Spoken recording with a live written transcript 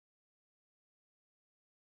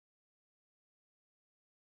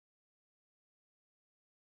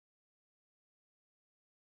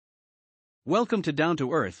Welcome to Down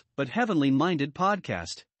to Earth, but Heavenly Minded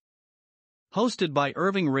podcast. Hosted by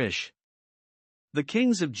Irving Risch. The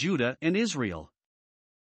Kings of Judah and Israel.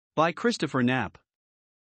 By Christopher Knapp.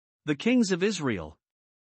 The Kings of Israel.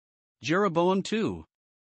 Jeroboam II.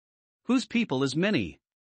 Whose people is many.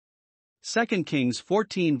 2 Kings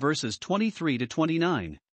 14 verses 23 to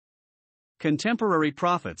 29. Contemporary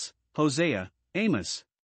prophets, Hosea, Amos.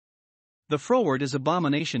 The froward is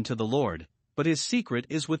abomination to the Lord, but his secret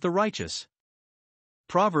is with the righteous.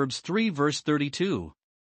 Proverbs 3 verse 32.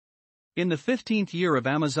 In the 15th year of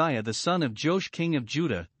Amaziah the son of Joash king of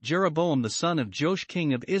Judah, Jeroboam the son of Joash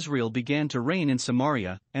king of Israel began to reign in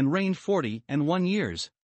Samaria, and reigned 41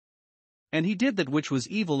 years. And he did that which was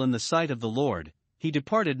evil in the sight of the Lord, he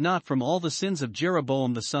departed not from all the sins of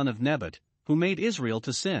Jeroboam the son of Nebat, who made Israel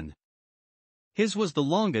to sin. His was the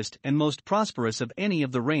longest and most prosperous of any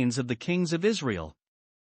of the reigns of the kings of Israel.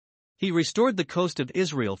 He restored the coast of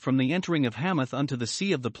Israel from the entering of Hamath unto the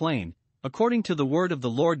sea of the plain, according to the word of the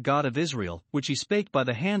Lord God of Israel, which he spake by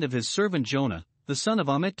the hand of his servant Jonah, the son of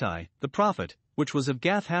Amittai, the prophet, which was of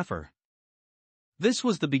Gath-hepher. This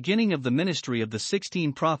was the beginning of the ministry of the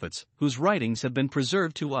 16 prophets, whose writings have been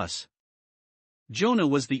preserved to us. Jonah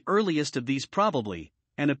was the earliest of these probably,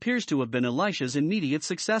 and appears to have been Elisha's immediate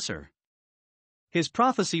successor. His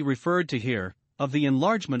prophecy referred to here, of the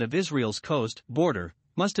enlargement of Israel's coast border,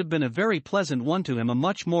 must have been a very pleasant one to him, a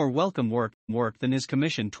much more welcome work than his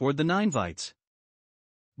commission toward the Ninevites.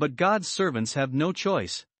 But God's servants have no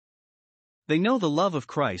choice. They know the love of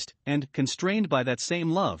Christ, and, constrained by that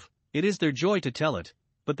same love, it is their joy to tell it,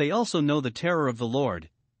 but they also know the terror of the Lord,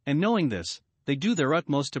 and knowing this, they do their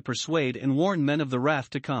utmost to persuade and warn men of the wrath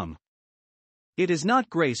to come. It is not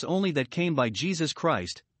grace only that came by Jesus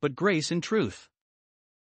Christ, but grace and truth.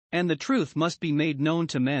 And the truth must be made known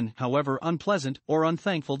to men, however unpleasant or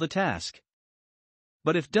unthankful the task.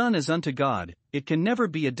 But if done as unto God, it can never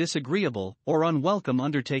be a disagreeable or unwelcome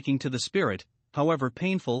undertaking to the spirit, however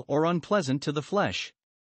painful or unpleasant to the flesh.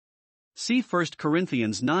 See 1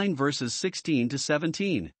 Corinthians 9 verses 16 to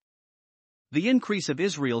 17. The increase of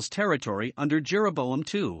Israel's territory under Jeroboam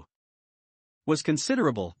II was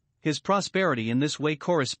considerable, his prosperity in this way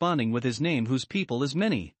corresponding with his name, whose people is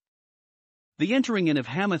many. The entering in of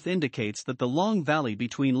Hamath indicates that the long valley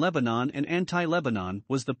between Lebanon and Anti-Lebanon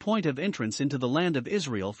was the point of entrance into the land of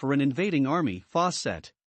Israel for an invading army,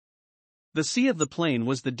 Fausset. The Sea of the Plain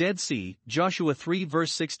was the Dead Sea, Joshua 3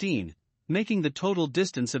 verse 16, making the total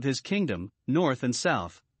distance of his kingdom, north and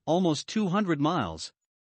south, almost 200 miles.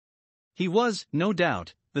 He was, no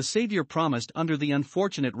doubt, the Savior promised under the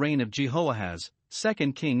unfortunate reign of Jehoahaz,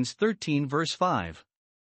 2 Kings 13 verse 5.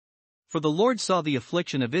 For the Lord saw the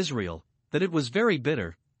affliction of Israel, that it was very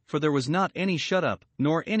bitter, for there was not any shut up,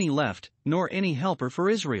 nor any left, nor any helper for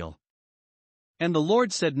Israel. And the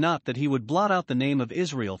Lord said not that he would blot out the name of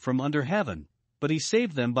Israel from under heaven, but he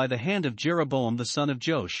saved them by the hand of Jeroboam the son of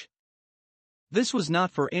Joash. This was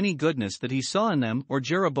not for any goodness that he saw in them or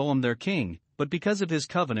Jeroboam their king, but because of his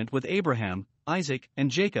covenant with Abraham, Isaac, and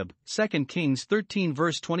Jacob, 2 Kings 13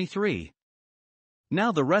 verse 23.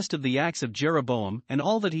 Now the rest of the acts of Jeroboam and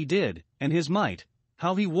all that he did, and his might,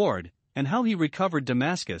 how he warred, and how he recovered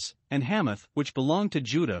Damascus, and Hamath, which belonged to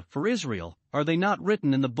Judah, for Israel, are they not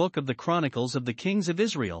written in the book of the Chronicles of the Kings of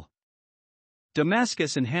Israel?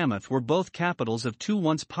 Damascus and Hamath were both capitals of two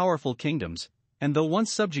once powerful kingdoms, and though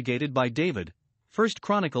once subjugated by David, 1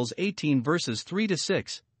 Chronicles 18 verses 3 to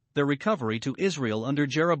 6, their recovery to Israel under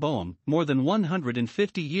Jeroboam, more than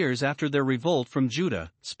 150 years after their revolt from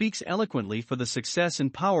Judah, speaks eloquently for the success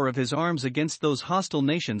and power of his arms against those hostile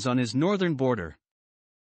nations on his northern border.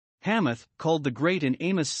 Hamath, called the Great in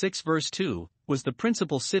Amos 6 verse 2, was the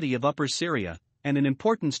principal city of Upper Syria, and an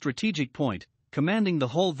important strategic point, commanding the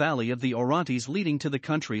whole valley of the Orontes leading to the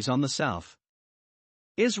countries on the south.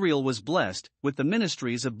 Israel was blessed with the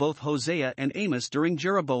ministries of both Hosea and Amos during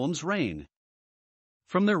Jeroboam's reign.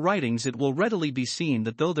 From their writings it will readily be seen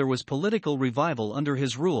that though there was political revival under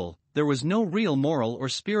his rule, there was no real moral or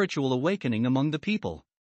spiritual awakening among the people.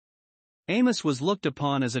 Amos was looked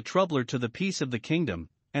upon as a troubler to the peace of the kingdom,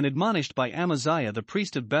 and admonished by Amaziah the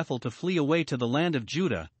priest of Bethel to flee away to the land of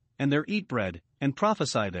Judah, and there eat bread, and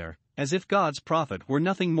prophesy there, as if God's prophet were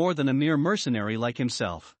nothing more than a mere mercenary like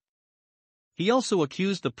himself. He also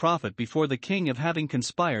accused the prophet before the king of having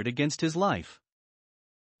conspired against his life.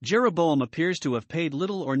 Jeroboam appears to have paid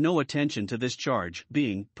little or no attention to this charge,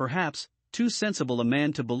 being, perhaps, too sensible a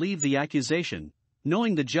man to believe the accusation,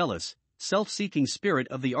 knowing the jealous, self-seeking spirit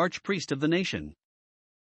of the archpriest of the nation.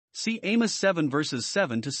 See Amos 7 verses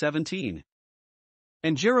 7 to 17.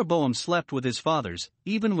 And Jeroboam slept with his fathers,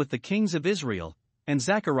 even with the kings of Israel, and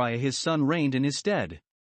Zechariah his son reigned in his stead.